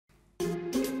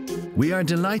We are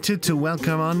delighted to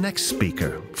welcome our next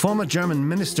speaker, former German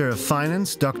Minister of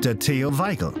Finance, Dr. Theo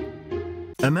Waigel.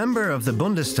 A member of the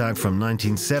Bundestag from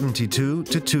 1972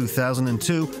 to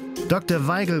 2002, Dr.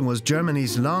 Waigel was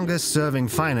Germany's longest-serving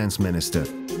finance minister,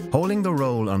 holding the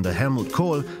role under Helmut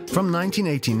Kohl from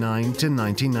 1989 to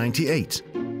 1998.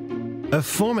 A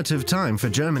formative time for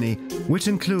Germany, which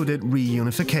included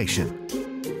reunification.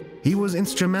 He was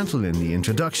instrumental in the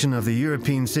introduction of the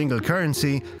European single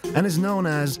currency and is known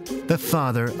as the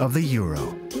father of the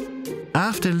euro.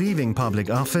 After leaving public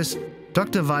office,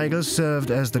 Dr. Waigel served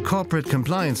as the corporate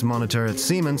compliance monitor at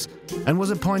Siemens and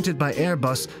was appointed by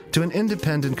Airbus to an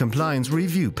independent compliance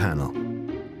review panel.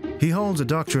 He holds a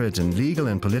doctorate in legal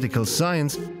and political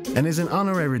science and is an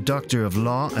honorary doctor of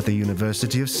law at the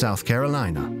University of South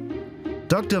Carolina.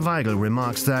 Dr. Waigel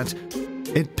remarks that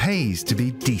it pays to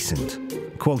be decent,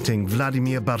 quoting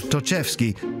Vladimir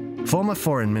Bartoszewski, former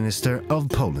foreign minister of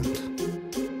Poland.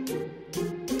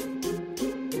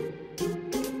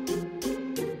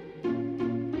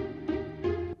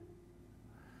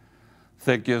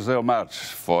 Thank you so much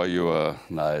for your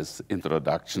nice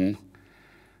introduction.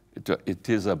 It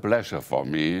is a pleasure for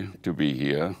me to be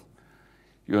here.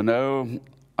 You know,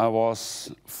 I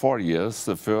was 4 years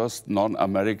the first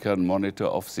non-American monitor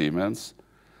of Siemens.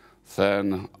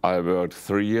 Then I worked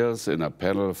 3 years in a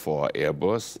panel for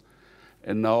Airbus,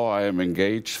 and now I am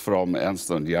engaged from Ernst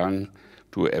 & Young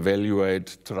to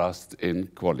evaluate trust in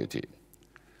quality.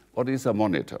 What is a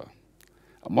monitor?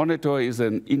 A monitor is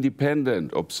an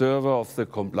independent observer of the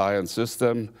compliance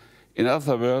system. In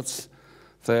other words,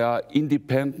 they are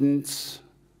independent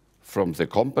from the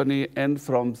company and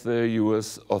from the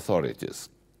US authorities.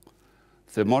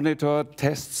 The monitor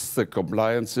tests the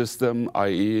compliance system,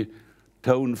 i.e.,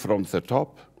 tone from the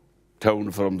top, tone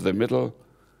from the middle,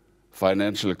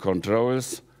 financial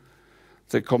controls,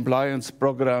 the compliance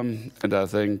program, and I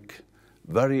think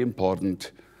very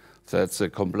important that the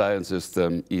compliance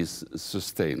system is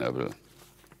sustainable.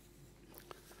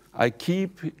 I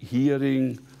keep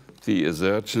hearing the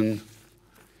assertion,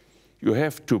 you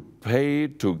have to pay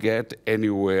to get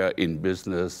anywhere in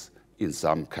business in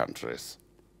some countries.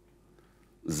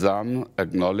 Some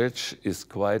acknowledge it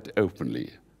quite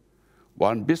openly.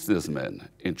 One businessman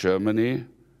in Germany,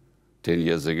 10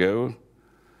 years ago,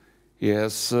 he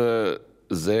has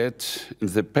said in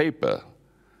the paper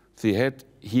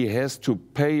he has to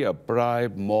pay a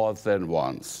bribe more than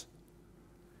once.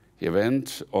 He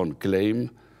went on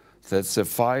claim that the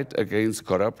fight against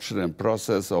corruption and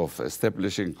process of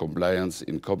establishing compliance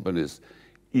in companies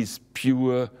is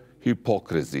pure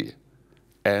hypocrisy,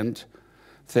 and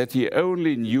that he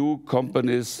only knew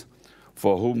companies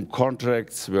for whom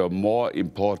contracts were more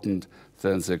important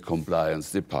than the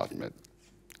compliance department.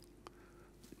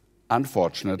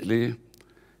 Unfortunately,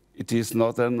 it is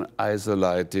not an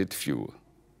isolated view.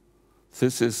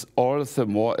 This is all the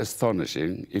more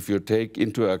astonishing if you take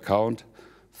into account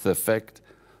the fact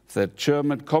that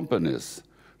German companies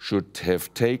should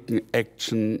have taken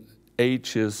action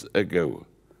ages ago.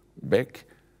 Back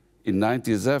in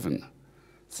 1997,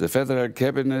 the federal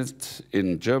cabinet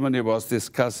in Germany was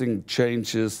discussing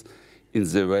changes in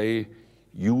the way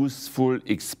useful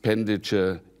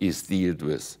expenditure is dealt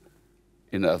with.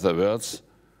 In other words,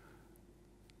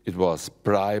 it was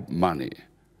bribe money,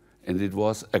 and it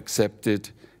was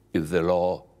accepted in the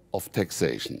law of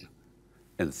taxation.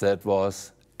 And that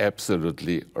was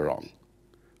absolutely wrong.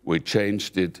 We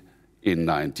changed it in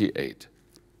 1998.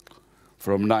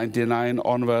 From 1999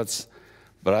 onwards,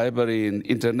 bribery in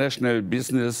international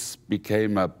business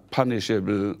became a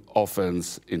punishable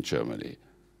offense in Germany.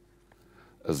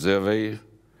 A survey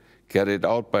carried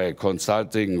out by a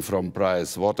consulting from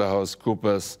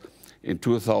PricewaterhouseCoopers in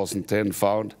 2010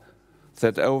 found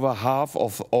that over half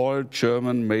of all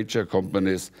German major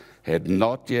companies had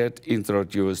not yet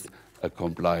introduced a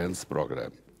compliance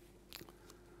program.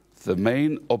 The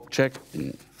main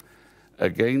objection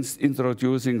against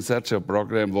introducing such a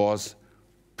program was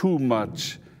too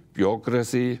much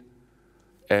bureaucracy,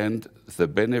 and the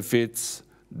benefits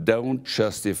don't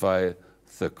justify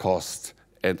the cost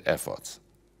and efforts.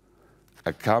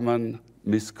 A common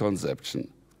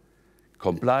misconception.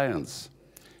 Compliance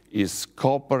is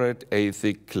corporate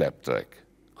ethic claptrap.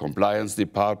 Compliance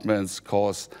departments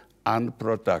cause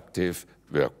unproductive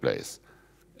workplace,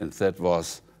 and that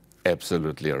was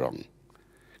absolutely wrong.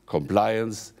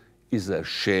 Compliance is a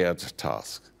shared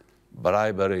task.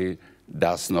 Bribery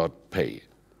does not pay.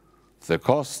 The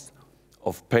cost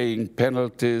of paying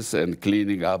penalties and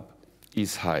cleaning up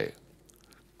is high.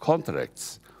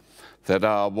 Contracts that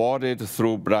are awarded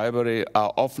through bribery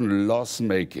are often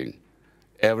loss-making.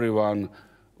 Everyone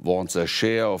wants a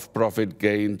share of profit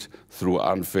gained through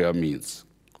unfair means.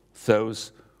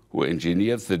 Those who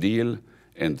engineered the deal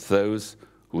and those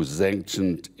who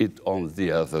sanctioned it on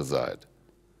the other side.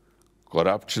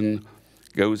 Corruption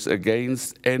goes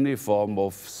against any form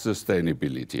of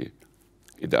sustainability.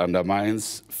 It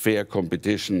undermines fair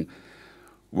competition,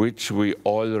 which we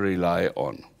all rely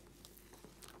on.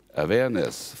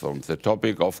 Awareness from the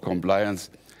topic of compliance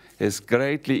has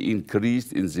greatly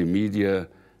increased in the media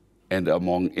and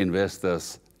among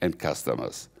investors and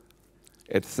customers.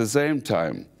 At the same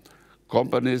time,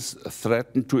 companies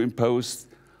threaten to impose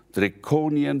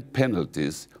draconian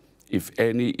penalties if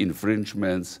any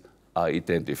infringements are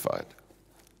identified.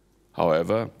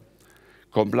 However,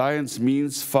 compliance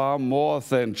means far more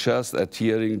than just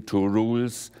adhering to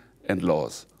rules and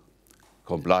laws.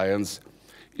 Compliance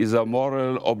is a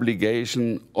moral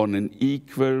obligation on an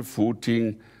equal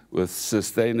footing with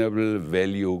sustainable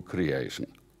value creation.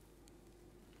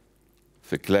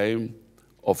 The claim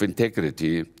of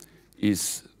integrity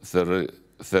is the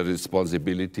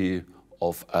responsibility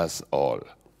of us all.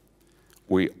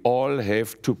 We all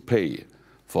have to pay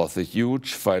for the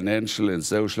huge financial and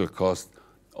social cost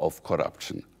of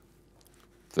corruption.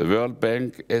 The World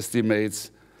Bank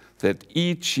estimates that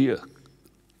each year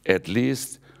at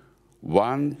least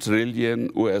 $1 trillion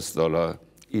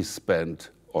is spent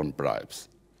on bribes.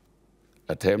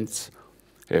 Attempts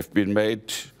have been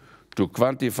made to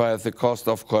quantify the cost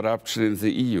of corruption in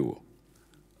the EU.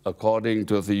 According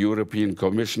to the European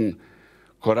Commission,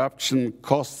 corruption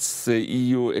costs the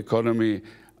EU economy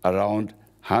around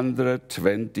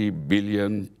 120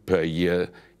 billion per year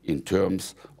in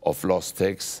terms of lost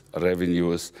tax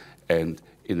revenues and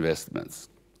investments.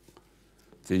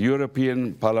 The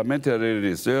European Parliamentary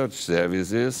Research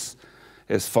Services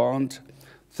has found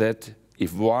that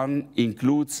if one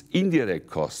includes indirect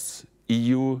costs,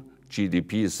 EU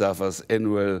GDP suffers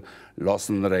annual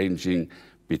losses ranging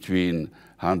between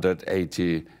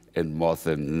 180 and more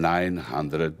than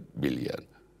 900 billion.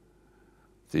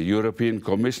 The European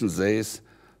Commission says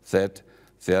that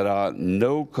there are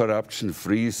no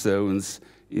corruption-free zones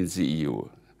in the EU,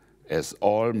 as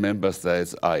all member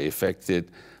states are affected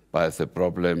by the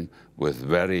problem with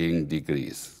varying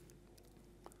degrees.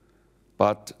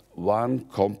 But one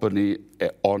company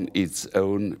on its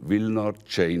own will not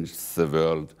change the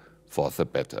world for the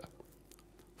better.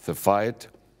 The fight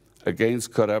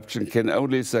against corruption can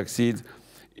only succeed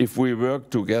if we work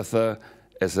together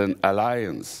as an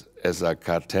alliance, as a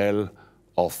cartel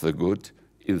of the good.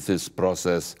 In this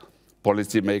process,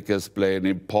 policymakers play an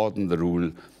important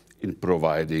role in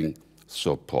providing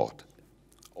support.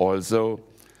 Also,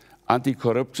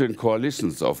 anti-corruption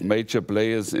coalitions of major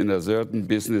players in a certain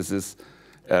business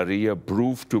area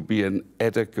prove to be an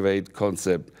adequate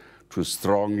concept to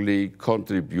strongly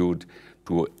contribute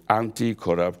to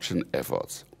anti-corruption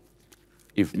efforts.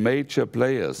 If major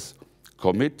players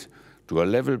commit to a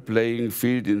level playing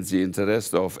field in the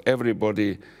interest of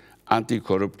everybody,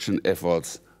 anti-corruption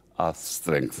efforts are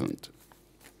strengthened.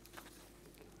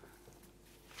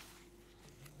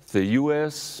 The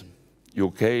US,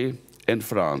 UK, and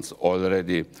France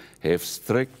already have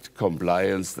strict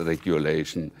compliance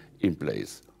regulation in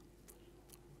place.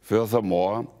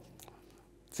 Furthermore,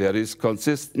 there is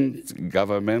consistent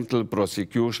governmental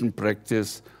prosecution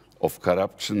practice of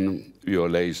corruption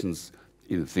violations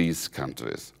in these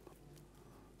countries.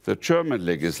 The German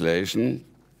legislation,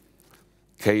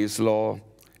 case law,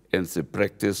 and the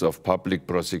practice of public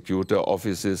prosecutor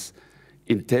offices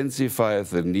intensify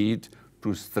the need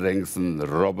to strengthen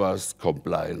robust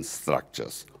compliance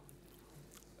structures.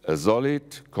 A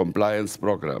solid compliance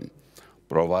program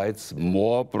provides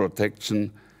more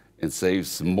protection and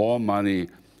saves more money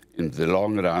in the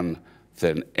long run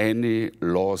than any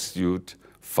lawsuit,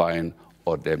 fine,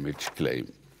 or damage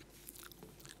claim.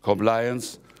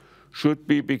 Compliance should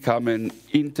become an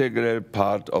integral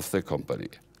part of the company.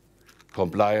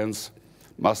 Compliance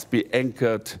must be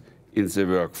anchored in the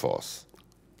workforce.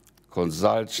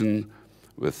 Consultation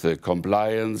with the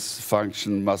compliance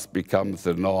function must become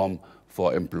the norm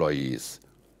for employees.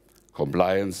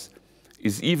 Compliance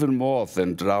is even more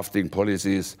than drafting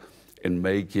policies and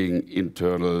making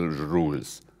internal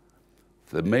rules.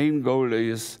 The main goal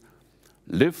is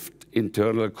lift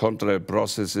internal control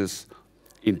processes,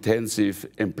 intensive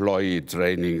employee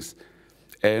trainings,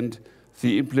 and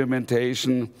the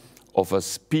implementation of a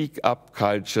speak-up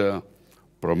culture,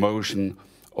 promotion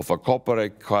of a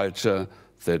corporate culture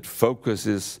that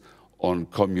focuses on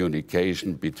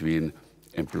communication between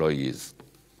employees.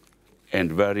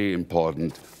 And very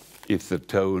important is the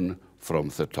tone from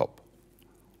the top.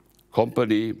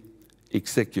 Company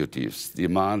executives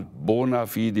demand bona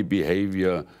fide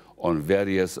behavior on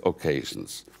various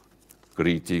occasions.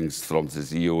 Greetings from the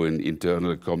CEO in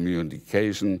internal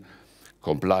communication,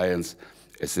 compliance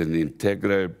as an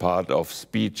integral part of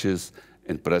speeches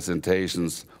and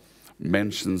presentations,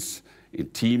 mentions in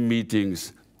team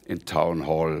meetings and town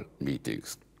hall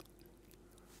meetings.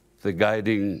 The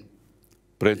guiding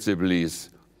principle is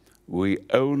we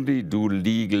only do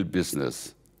legal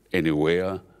business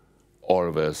anywhere,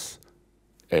 always,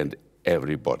 and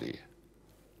everybody.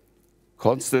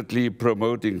 Constantly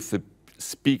promoting the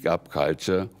speak-up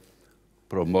culture,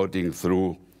 promoting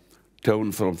through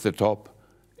tone from the top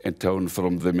and tone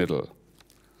from the middle,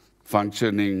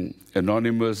 functioning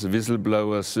anonymous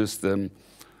whistleblower system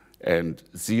and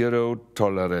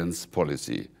zero-tolerance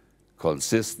policy,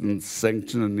 consistent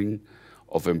sanctioning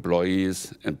of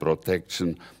employees and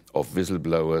protection of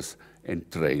whistleblowers and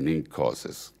training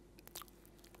courses.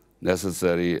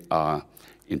 Necessary are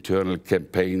internal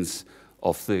campaigns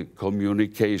of the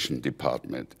communication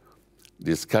department,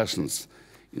 discussions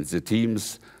in the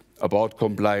teams about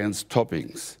compliance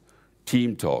topics,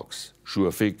 team talks,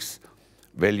 sure fix,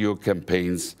 value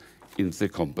campaigns in the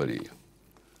company.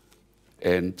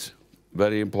 And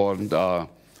very important are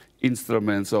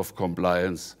instruments of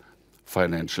compliance,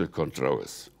 financial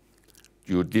controls,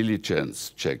 due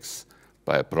diligence checks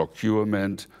by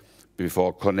procurement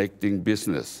before connecting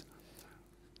business,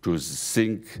 to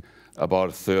think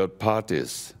about third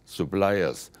parties,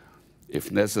 suppliers,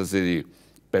 if necessary,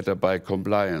 better by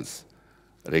compliance,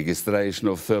 registration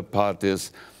of third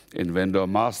parties in vendor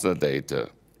master data,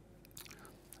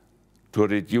 to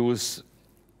reduce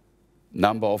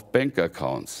number of bank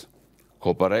accounts,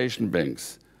 corporation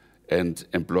banks, and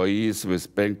employees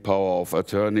with bank power of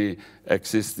attorney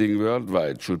existing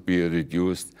worldwide should be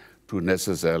reduced to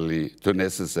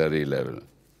necessary level.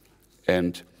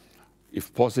 And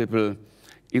if possible,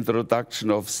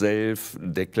 introduction of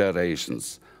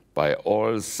self-declarations by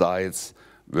all sides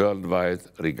worldwide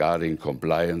regarding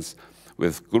compliance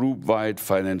with group-wide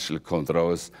financial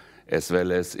controls, as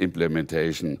well as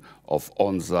implementation of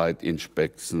on-site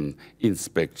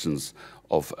inspections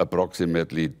of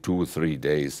approximately 2-3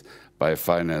 days by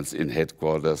finance in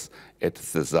headquarters at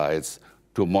the sites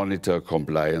to monitor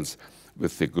compliance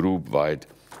with the group-wide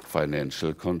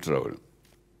financial control.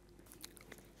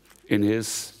 In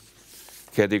his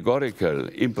categorical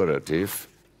imperative,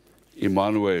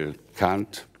 Immanuel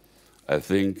Kant, I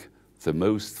think the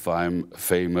most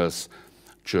famous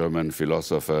German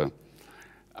philosopher,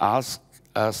 asked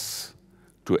us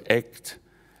to act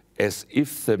as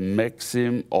if the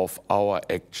maxim of our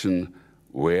action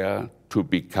were to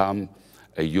become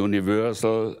a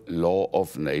universal law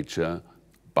of nature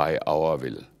by our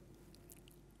will.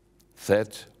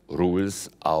 That rules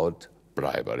out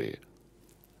bribery.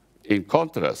 In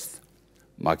contrast,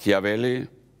 Machiavelli,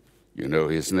 you know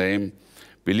his name,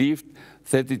 believed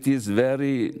that it is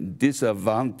very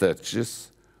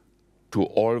disadvantageous to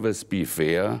always be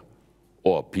fair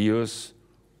or pious,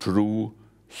 true,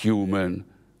 human,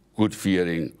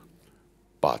 good-fearing,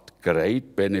 but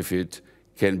great benefit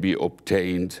can be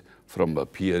obtained from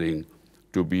appearing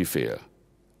to be fair.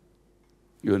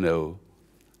 You know,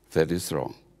 that is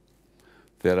wrong.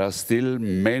 There are still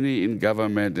many in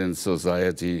government and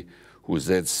society who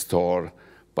set store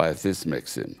by this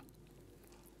maxim.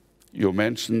 You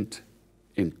mentioned,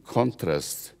 in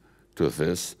contrast to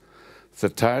this, the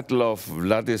title of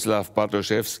Władysław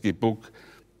Bartoszewski's book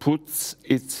puts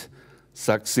it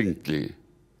succinctly: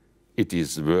 it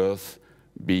is worth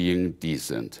being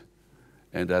decent.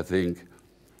 And I think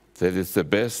that is the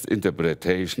best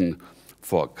interpretation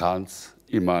for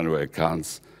Immanuel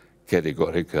Kant's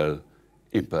categorical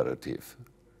imperative.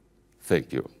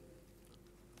 Thank you.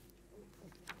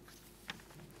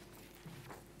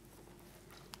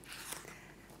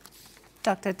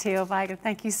 Dr. Theo Waigel,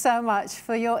 thank you so much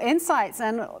for your insights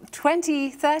and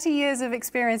 30 years of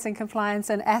experience in compliance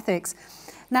and ethics.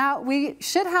 Now, we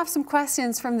should have some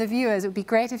questions from the viewers. It would be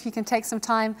great if you can take some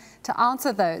time to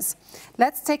answer those.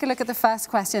 Let's take a look at the first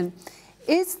question.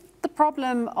 Is the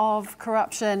problem of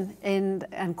corruption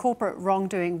and corporate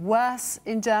wrongdoing worse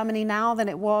in Germany now than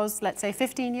it was, let's say,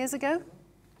 15 years ago?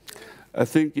 I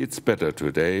think it's better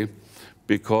today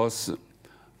because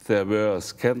there were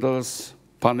scandals,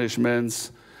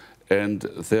 punishments, and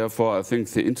therefore I think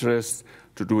the interest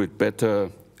to do it better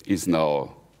is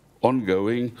now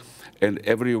ongoing, and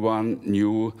everyone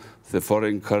knew the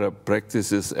Foreign Corrupt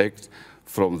Practices Act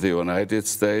from the United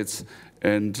States,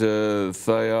 and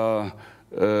they are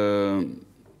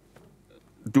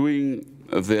doing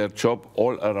their job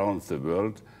all around the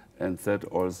world, and that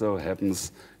also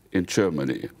happens in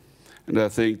Germany. And I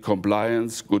think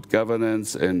compliance, good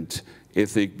governance, and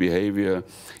ethic behavior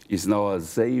is now a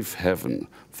safe haven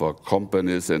for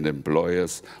companies and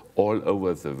employers all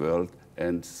over the world,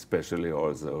 and especially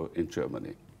also in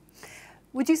Germany.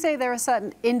 Would you say there are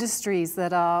certain industries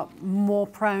that are more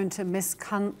prone to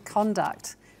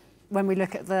misconduct when we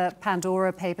look at the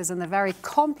Pandora Papers and the very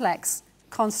complex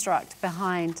construct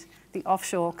behind the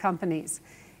offshore companies?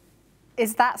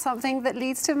 Is that something that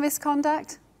leads to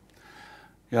misconduct?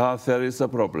 Yeah, there is a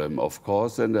problem, of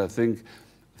course, and I think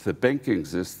the banking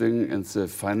system and the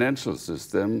financial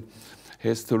system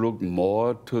has to look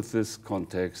more to this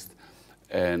context,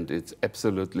 and it's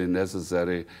absolutely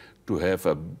necessary to have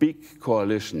a big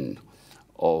coalition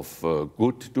of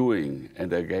good doing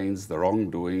and against the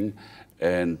wrongdoing,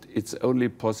 and it's only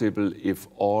possible if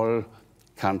all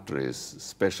countries,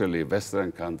 especially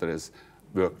Western countries,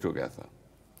 work together.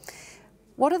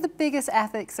 What are the biggest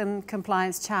ethics and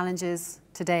compliance challenges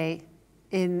today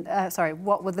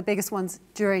what were the biggest ones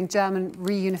during German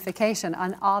reunification,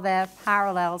 and are there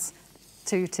parallels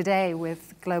to today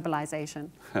with globalization?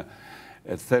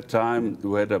 At that time,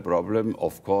 we had a problem.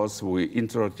 Of course, we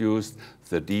introduced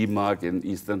the D-Mark in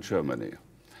Eastern Germany,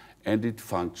 and it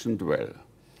functioned well.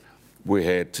 We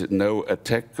had no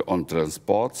attack on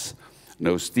transports,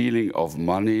 no stealing of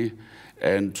money,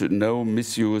 and no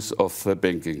misuse of the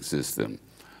banking system.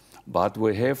 But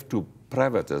we have to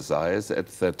privatize at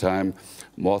that time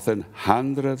more than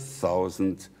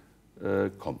 100,000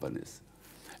 companies.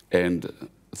 And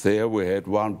there we had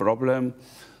one problem.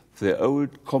 The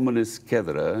old communist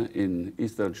cadre in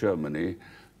Eastern Germany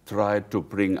tried to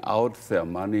bring out their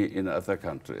money in other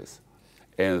countries.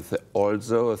 And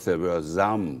also there were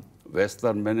some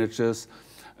Western managers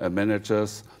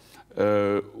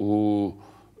who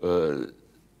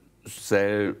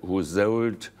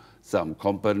sold some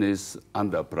companies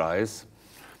under price,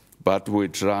 but we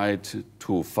tried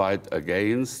to fight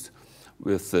against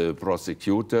with the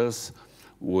prosecutors.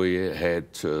 We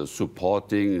had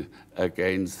supporting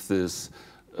against these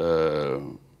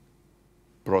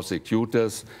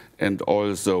prosecutors and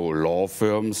also law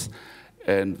firms,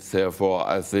 and therefore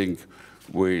I think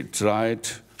we tried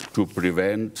to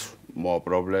prevent more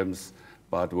problems,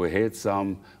 but we had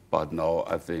some, but now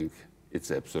I think it's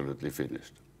absolutely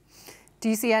finished. Do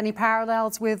you see any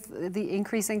parallels with the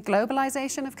increasing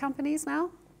globalization of companies now?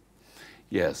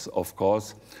 Yes, of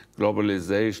course,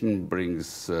 globalization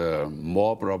brings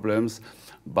more problems,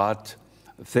 but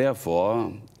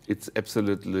therefore it's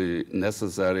absolutely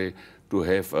necessary to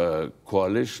have a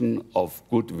coalition of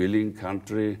good-willing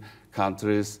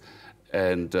countries,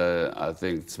 and I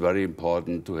think it's very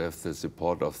important to have the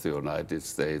support of the United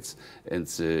States and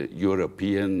the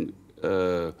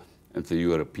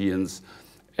Europeans,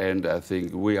 and I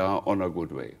think we are on a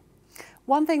good way.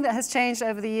 One thing that has changed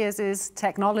over the years is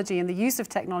technology and the use of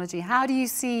technology. How do you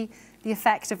see the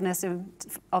effectiveness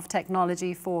of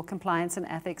technology for compliance and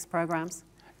ethics programs?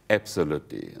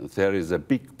 Absolutely. There is a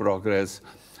big progress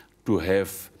to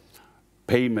have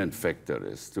payment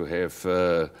factories, to have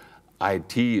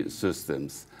IT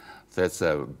systems. That's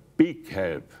a big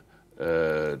help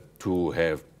to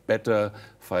have better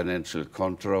financial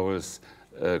controls,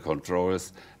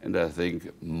 and I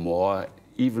think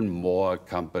even more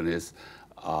companies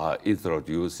are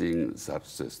introducing such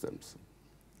systems.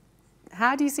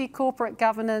 How do you see corporate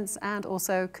governance and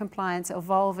also compliance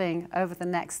evolving over the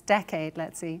next decade,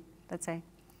 let's say?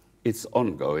 It's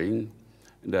ongoing,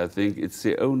 and I think it's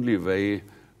the only way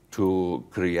to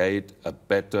create a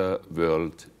better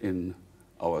world in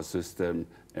our system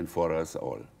and for us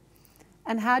all.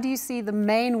 And how do you see the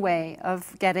main way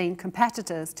of getting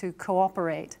competitors to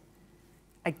cooperate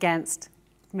against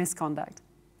misconduct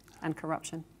and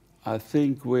corruption? I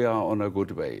think we are on a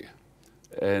good way.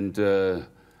 And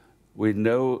we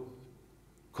know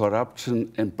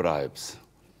corruption and bribes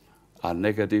are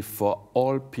negative for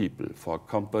all people, for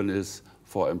companies,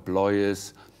 for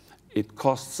employers. It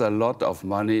costs a lot of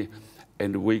money,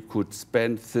 and we could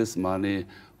spend this money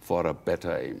for a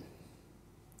better aim.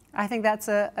 I think that's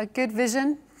a good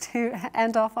vision to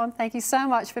end off on. Thank you so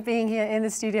much for being here in the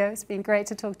studio. It's been great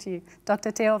to talk to you.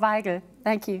 Dr. Theo Waigel,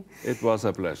 thank you. It was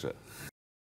a pleasure.